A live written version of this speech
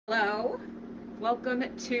Hello, welcome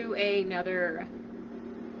to another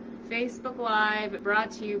Facebook Live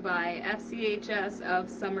brought to you by FCHS of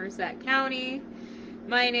Somerset County.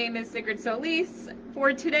 My name is Sigrid Solis.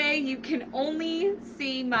 For today, you can only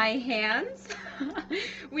see my hands.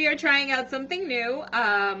 We are trying out something new.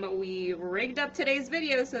 We rigged up today's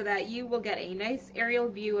video so that you will get a nice aerial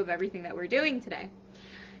view of everything that we're doing today.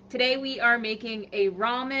 Today we are making a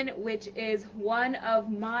ramen, which is one of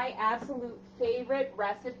my absolute favorite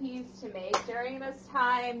recipes to make during this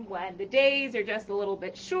time when the days are just a little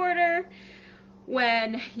bit shorter,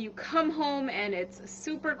 when you come home and it's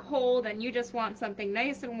super cold and you just want something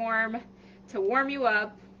nice and warm to warm you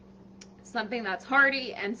up, something that's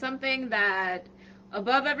hearty and something that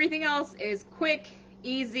above everything else is quick,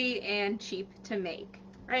 easy, and cheap to make,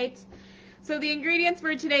 right? So the ingredients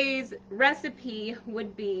for today's recipe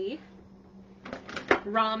would be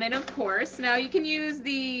ramen, of course. Now you can use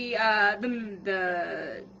the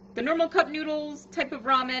normal cup noodles type of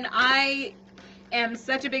ramen. I am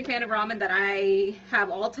such a big fan of ramen that I have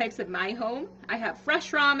all types at my home. I have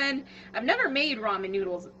fresh ramen. I've never made ramen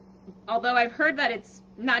noodles, although I've heard that it's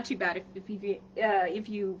not too bad if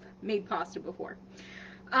you've made pasta before.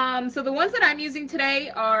 So the ones that I'm using today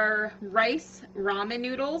are rice ramen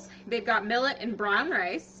noodles. They've got millet and brown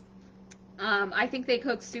rice. I think they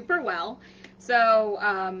cook super well. So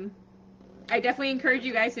I definitely encourage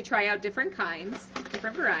you guys to try out different kinds,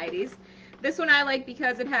 different varieties. This one I like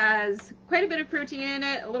because it has quite a bit of protein in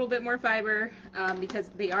it, a little bit more fiber,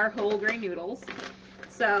 because they are whole grain noodles.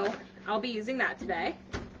 So I'll be using that today.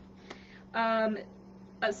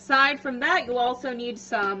 Aside from that, you'll also need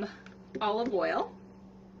some olive oil,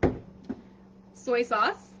 soy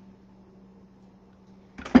sauce.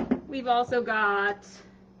 We've also got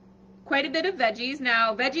quite a bit of veggies.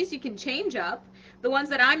 Now, veggies you can change up. The ones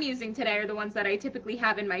that I'm using today are the ones that I typically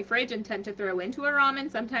have in my fridge and tend to throw into a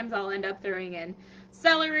ramen. Sometimes I'll end up throwing in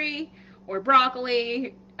celery or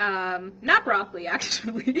broccoli. Not broccoli,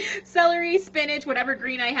 actually. Celery, spinach, whatever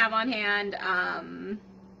green I have on hand.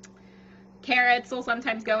 Carrots will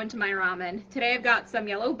sometimes go into my ramen. Today I've got some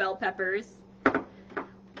yellow bell peppers.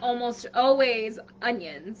 Almost always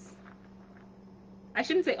onions. I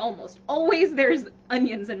shouldn't say almost. Always there's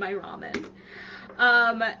onions in my ramen.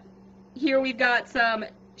 Here we've got some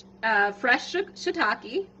fresh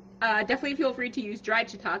shiitake. Definitely feel free to use dried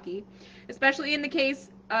shiitake, especially in the case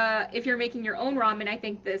if you're making your own ramen. I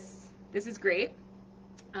think this is great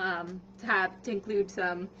to include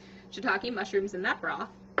some shiitake mushrooms in that broth.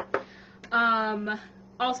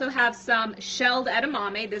 Also have some shelled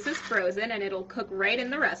edamame. This is frozen and it'll cook right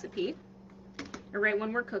in the recipe, or right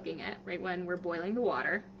when we're cooking it, right when we're boiling the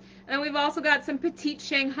water. And then we've also got some petite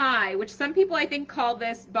Shanghai, which some people I think call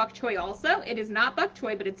this bok choy also. It is not bok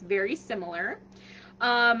choy, but it's very similar.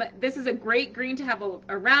 This is a great green to have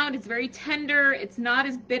around. It's very tender. It's not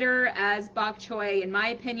as bitter as bok choy, in my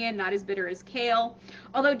opinion, not as bitter as kale.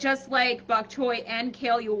 Although just like bok choy and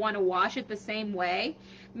kale, you'll want to wash it the same way,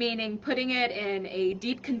 meaning putting it in a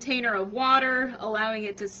deep container of water, allowing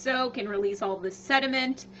it to soak and release all the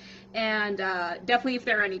sediment. And definitely if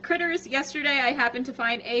there are any critters. Yesterday I happened to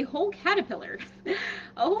find a whole caterpillar,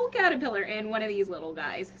 a whole caterpillar in one of these little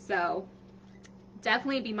guys. So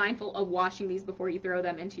definitely be mindful of washing these before you throw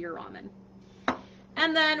them into your ramen.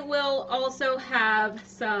 And then we'll also have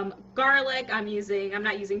some garlic. I'm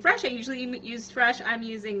not using fresh. I usually use fresh. I'm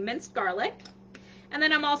using minced garlic. And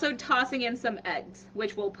then I'm also tossing in some eggs,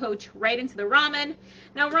 which will poach right into the ramen.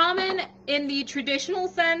 Now ramen in the traditional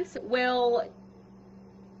sense will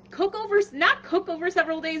not cook over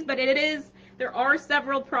several days, but there are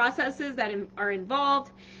several processes that are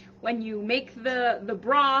involved when you make the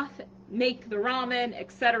broth, make the ramen,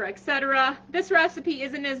 etc., etc. This recipe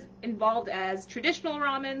isn't as involved as traditional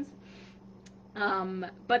ramens,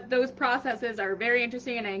 but those processes are very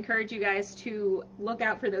interesting, and I encourage you guys to look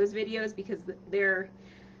out for those videos because they're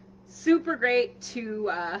super great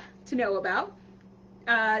to know about.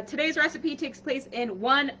 Today's recipe takes place in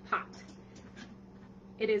one pot.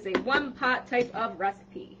 It is a one pot type of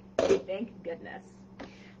recipe, thank goodness.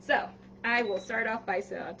 So I will start off by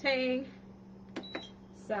sauteing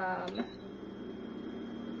some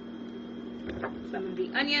of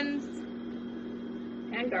the onions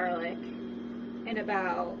and garlic in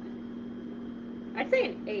about, I'd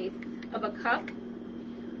say, 1/8 of a cup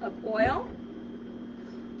of oil.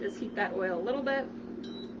 Just heat that oil a little bit.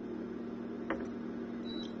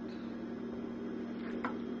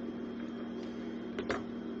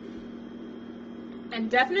 And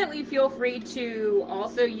definitely feel free to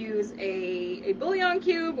also use a bouillon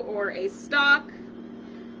cube or a stock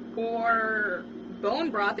or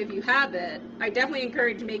bone broth if you have it. I definitely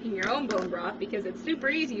encourage making your own bone broth because it's super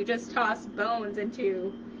easy. You just toss bones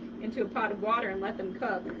into a pot of water and let them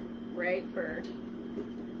cook, right, for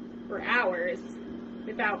hours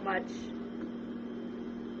without much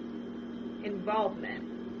involvement,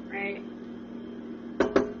 right?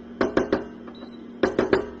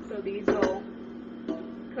 So these will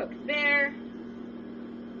cook there.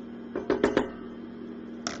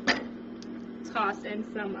 Toss in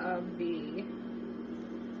some of the,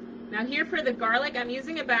 now here for the garlic, I'm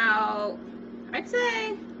using about, I'd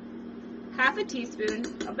say, half a teaspoon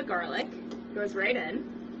of the garlic. Goes right in.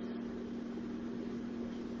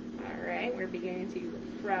 All right, we're beginning to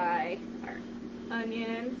fry our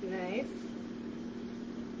onions, nice.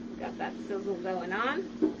 Got that sizzle going on.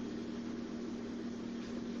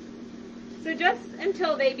 So just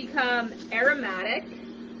until they become aromatic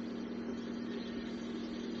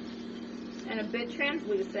and a bit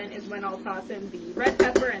translucent is when I'll toss in the red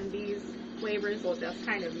pepper, and these flavors will just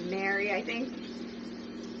kind of marry. I think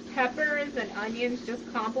peppers and onions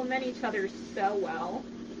just complement each other so well.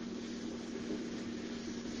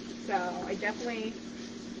 So I definitely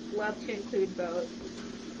love to include both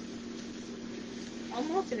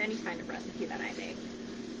almost in any kind of recipe that I make.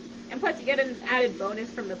 And plus you get an added bonus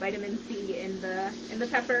from the vitamin C in the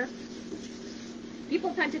pepper.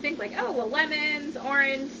 People tend to think like, oh, well, lemons,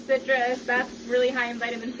 orange, citrus, that's really high in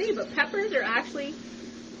vitamin C, but peppers are actually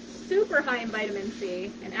super high in vitamin C.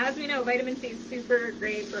 And as we know, vitamin C is super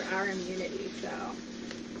great for our immunity, so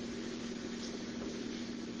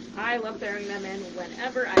I love throwing them in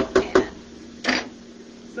whenever I can.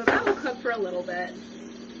 So that will cook for a little bit.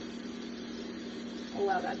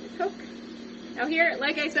 Allow that to cook. Now here,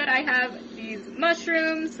 like I said, I have these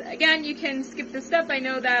mushrooms. Again, you can skip this step. I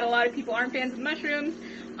know that a lot of people aren't fans of mushrooms.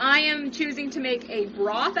 I am choosing to make a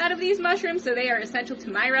broth out of these mushrooms, so they are essential to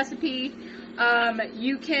my recipe.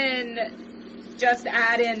 You can just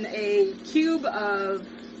add in a cube of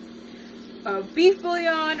beef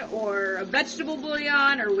bouillon or a vegetable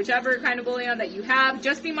bouillon or whichever kind of bouillon that you have.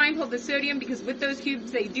 Just be mindful of the sodium because with those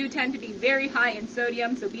cubes, they do tend to be very high in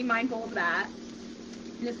sodium, so be mindful of that.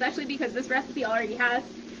 And especially because this recipe already has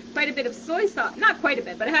quite a bit of soy sauce, not quite a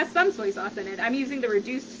bit, but it has some soy sauce in it. I'm using the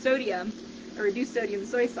reduced sodium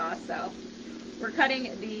soy sauce, so we're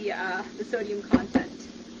cutting the sodium content,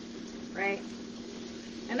 right?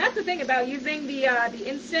 And that's the thing about using the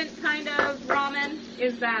instant kind of ramen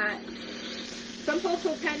is that some folks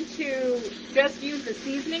will tend to just use the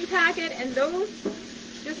seasoning packet, and those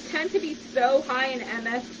just tend to be so high in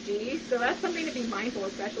MSG, so that's something to be mindful,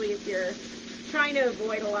 especially if you're trying to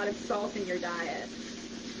avoid a lot of salt in your diet.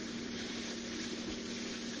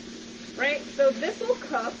 Right, so this will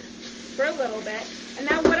cook for a little bit. And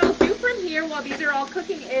now what I'll do from here while these are all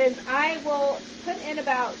cooking is I will put in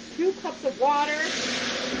about 2 cups of water.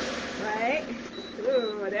 Right?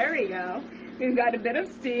 Ooh, there we go. We've got a bit of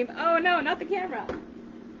steam. Oh no, not the camera.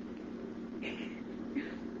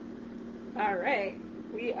 All right,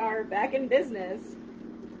 we are back in business.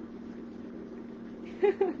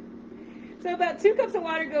 So about 2 cups of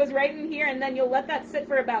water goes right in here, and then you'll let that sit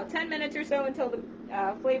for about 10 minutes or so until the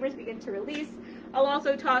flavors begin to release. I'll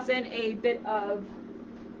also toss in a bit of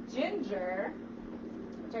ginger,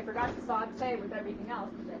 which I forgot to saute with everything else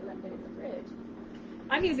because I left it in the fridge.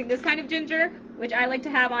 I'm using this kind of ginger, which I like to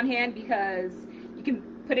have on hand because you can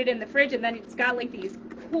put it in the fridge and then it's got like these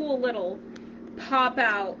cool little pop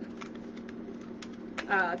out,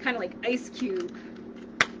 kind of like ice cube.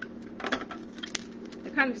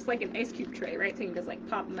 They're kind of just like an ice cube tray, right? So you can just like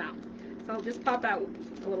pop them out. So I'll just pop out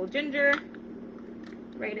a little ginger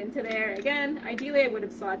right into there. Again, ideally I would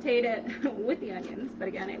have sauteed it with the onions, but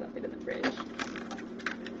again, I left it in the fridge.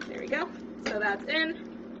 There we go. So that's in.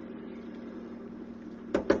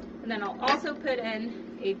 And then I'll also put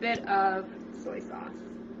in a bit of soy sauce.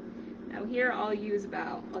 Now here I'll use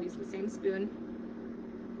the same spoon.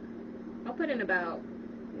 I'll put in about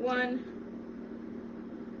 1,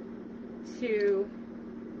 2,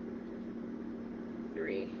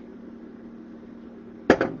 3.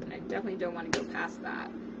 And I definitely don't want to go past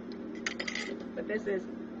that. But this is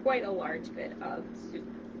quite a large bit of soup.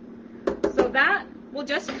 So that will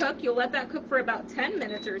just cook. You'll let that cook for about 10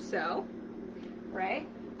 minutes or so, right?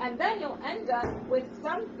 And then you'll end up with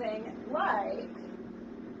something like,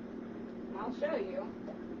 I'll show you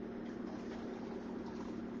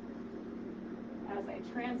as I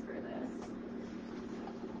transfer this.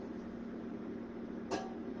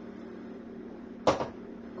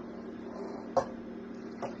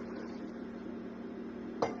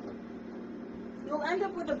 You'll end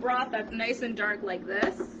up with a broth that's nice and dark like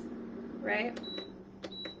this, right?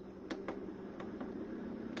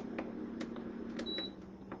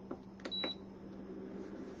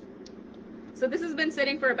 has been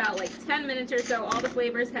sitting for about like 10 minutes or so. All the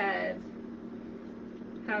flavors have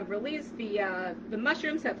released. The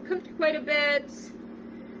mushrooms have cooked quite a bit.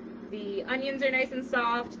 The onions are nice and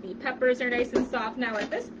soft. The peppers are nice and soft. Now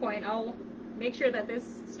at this point, I'll make sure that this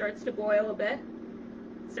starts to boil a bit.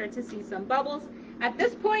 Start to see some bubbles. At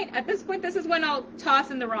this point, this is when I'll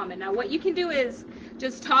toss in the ramen. Now what you can do is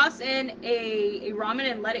just toss in a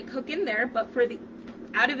ramen and let it cook in there, but for the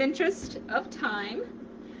out of interest of time,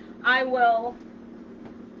 I will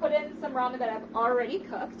put in some ramen that I've already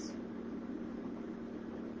cooked.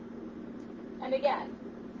 And again,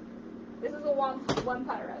 this is a one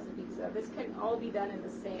pot recipe, so this can all be done in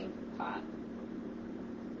the same pot.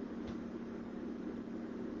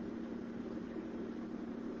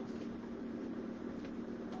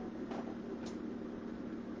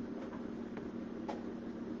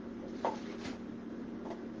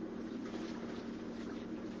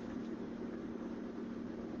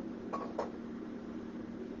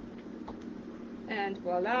 And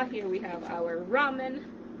voila, here we have our ramen,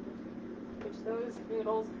 which those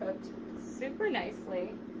noodles cooked super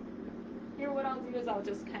nicely. Here what I'll do is I'll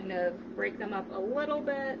just kind of break them up a little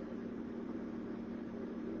bit.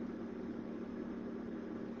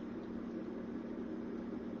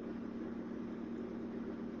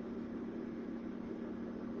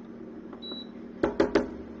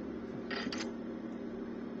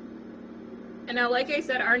 And now, like I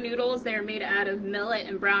said, our noodles, they're made out of millet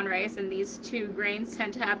and brown rice, and these two grains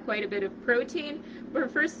tend to have quite a bit of protein. But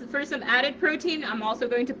for some added protein, I'm also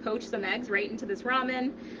going to poach some eggs right into this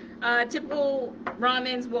ramen. Typical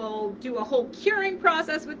ramens will do a whole curing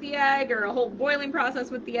process with the egg or a whole boiling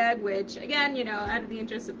process with the egg, which, again, you know, out of the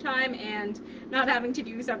interest of time and not having to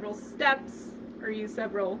do several steps or use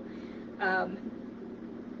several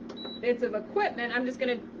bits of equipment, I'm just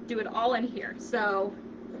going to do it all in here. So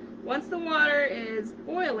once the water is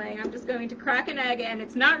boiling, I'm just going to crack an egg, and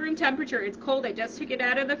it's not room temperature, it's cold. I just took it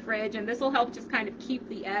out of the fridge, and this will help just kind of keep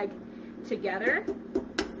the egg together.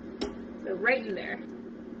 So right in there.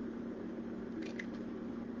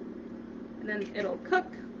 And then it'll cook.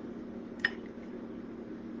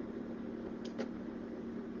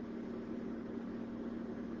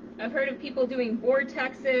 I've heard of people doing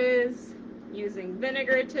vortexes, using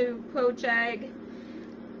vinegar to poach egg.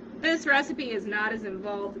 This recipe is not as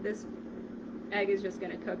involved. This egg is just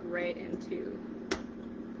going to cook right into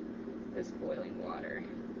this boiling water.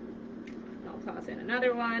 I'll toss in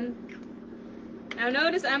another one. Now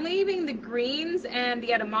notice I'm leaving the greens and the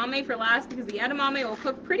edamame for last because the edamame will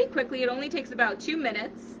cook pretty quickly. It only takes about 2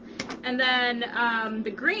 minutes. And then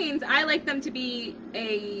the greens, I like them to be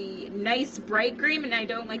a nice bright green, and I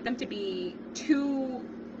don't like them to be too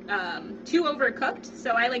overcooked.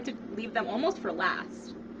 So I like to leave them almost for last.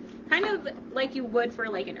 Kind of like you would for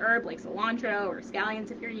like an herb like cilantro or scallions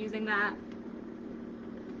if you're using that.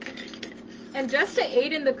 And just to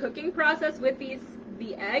aid in the cooking process with the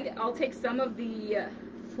egg, I'll take some of the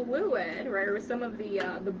fluid, right, or some of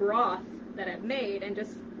the broth that I've made and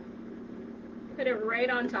just put it right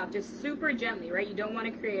on top, just super gently, right? You don't want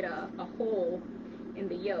to create a hole in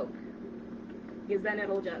the yolk because then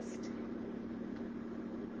it'll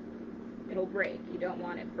break. You don't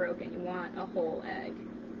want it broken. You want a whole egg.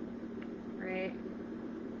 Right?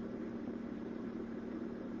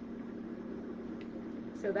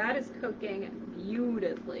 So that is cooking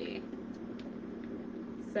beautifully.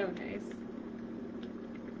 So nice.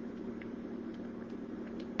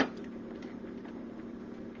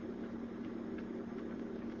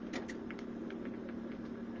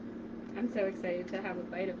 I'm so excited to have a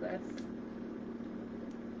bite of this.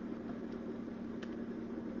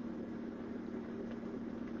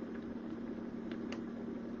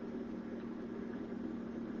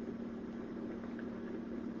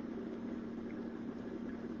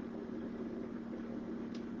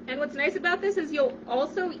 And what's nice about this is you'll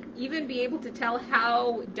also even be able to tell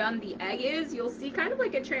how done the egg is. You'll see kind of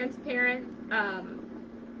like a transparent,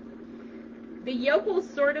 the yolk will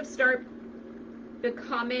sort of start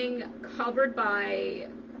becoming covered by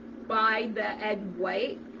the egg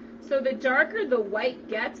white. So the darker the white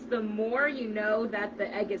gets, the more you know that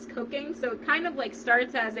the egg is cooking. So it kind of like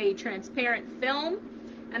starts as a transparent film,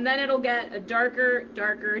 and then it'll get a darker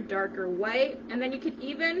white. And then you could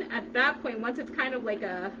even, at that point, once it's kind of like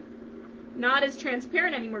not as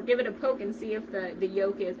transparent anymore, give it a poke and see if the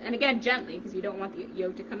yolk is, and again, gently, because you don't want the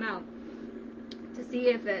yolk to come out, to see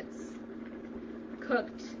if it's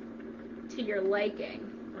cooked to your liking,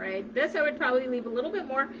 right? This I would probably leave a little bit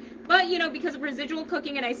more, but you know, because of residual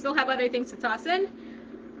cooking and I still have other things to toss in,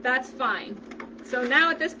 that's fine. So now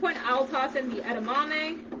at this point, I'll toss in the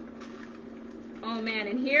edamame. Oh man,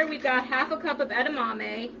 and here we've got half a cup of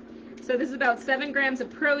edamame. So this is about 7 grams of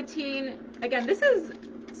protein. Again, this is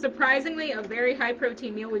surprisingly a very high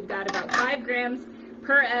protein meal. We've got about 5 grams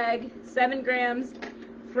per egg, 7 grams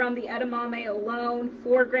from the edamame alone,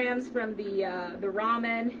 4 grams from the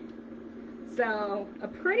ramen. So a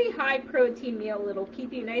pretty high protein meal. It'll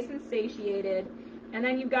keep you nice and satiated. And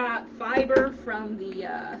then you've got fiber from the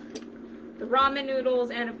ramen noodles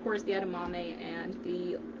and of course the edamame and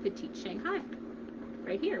the petite Shanghai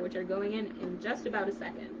right here, which are going in just about a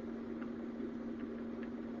second.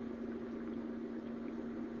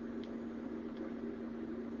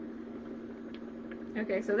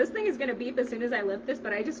 Okay, so this thing is going to beep as soon as I lift this,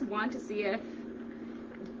 but I just want to see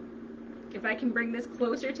if I can bring this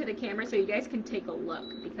closer to the camera so you guys can take a look,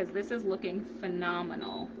 because this is looking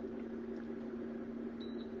phenomenal.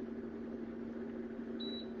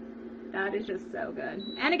 That is just so good.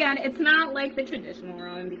 And again, it's not like the traditional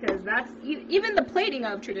ramen, because that's, even the plating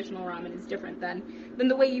of traditional ramen is different than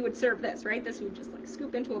the way you would serve this, right? This would just like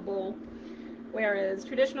scoop into a bowl, whereas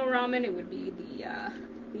traditional ramen, it would be the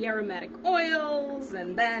aromatic oils,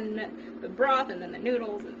 and then the broth, and then the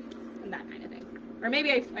noodles, and that kind of thing. Or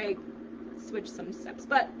maybe I switched some steps,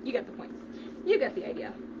 but you get the point. You get the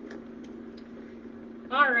idea.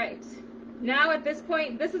 All right. Now at this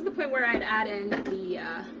point, this is the point where I'd add in the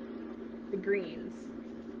greens.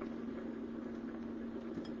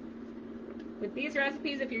 With these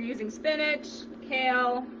recipes, if you're using spinach,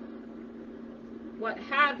 kale, what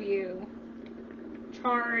have you,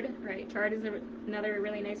 chard, right? Chard is another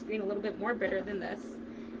really nice green, a little bit more bitter than this.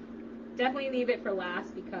 Definitely leave it for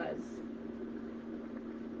last because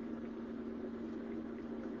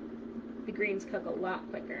the greens cook a lot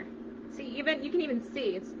quicker. See, you can even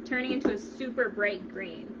see it's turning into a super bright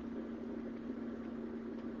green.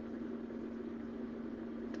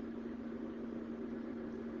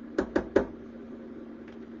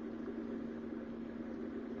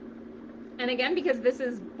 And again, because this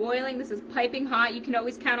is boiling, this is piping hot, you can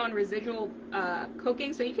always count on residual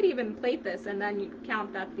cooking. So you could even plate this, and then you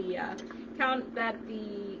count that the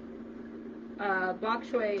bok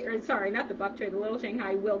choy, or sorry, not the bok choy, the little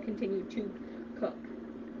Shanghai will continue to cook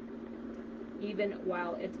even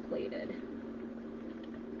while it's plated.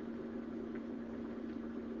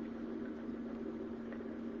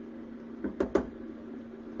 All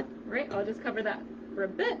right, I'll just cover that for a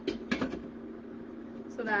bit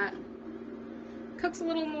so that cooks a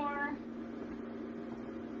little more.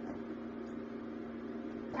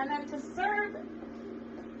 And then to serve,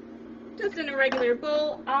 just in a regular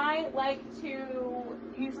bowl, I like to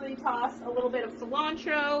usually toss a little bit of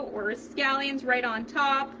cilantro or scallions right on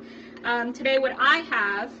top. Today what I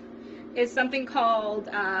have is something called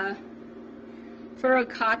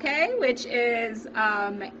furikake, which is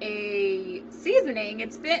a seasoning.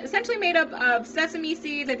 It's essentially made up of sesame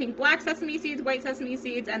seeds, I think black sesame seeds, white sesame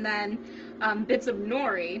seeds, and then bits of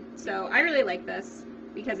nori. So I really like this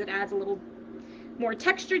because it adds a little more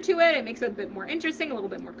texture to it. It makes it a bit more interesting, a little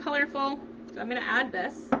bit more colorful. So I'm going to add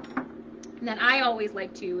this. And then I always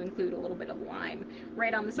like to include a little bit of lime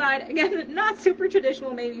right on the side. Again, not super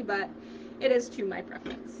traditional maybe, but it is to my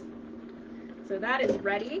preference. So that is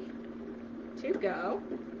ready to go.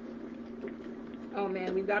 Oh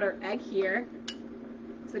man, we've got our egg here.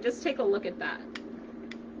 So just take a look at that.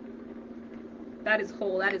 That is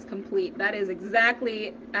whole, that is complete. That is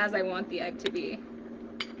exactly as I want the egg to be.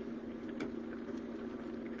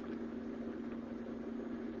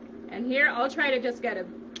 And here I'll try to just get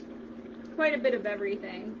quite a bit of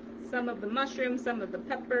everything. Some of the mushrooms, some of the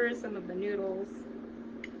peppers, some of the noodles.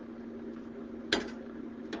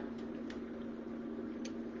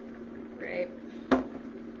 Great.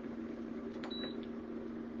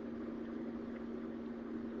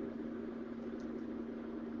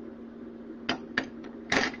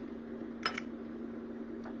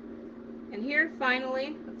 And here,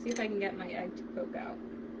 finally, let's see if I can get my egg to poke out.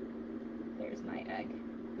 There's my egg.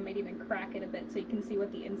 I might even crack it a bit so you can see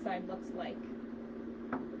what the inside looks like.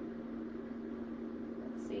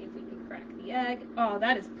 Let's see if we can crack the egg. Oh,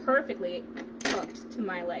 that is perfectly cooked to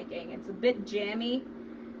my liking. It's a bit jammy,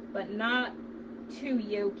 but not too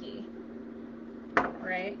yolky,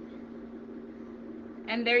 right?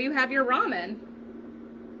 And there you have your ramen.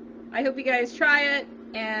 I hope you guys try it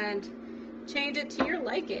and change it to your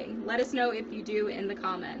liking. Let us know if you do in the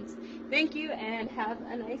comments. Thank you and have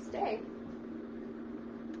a nice day.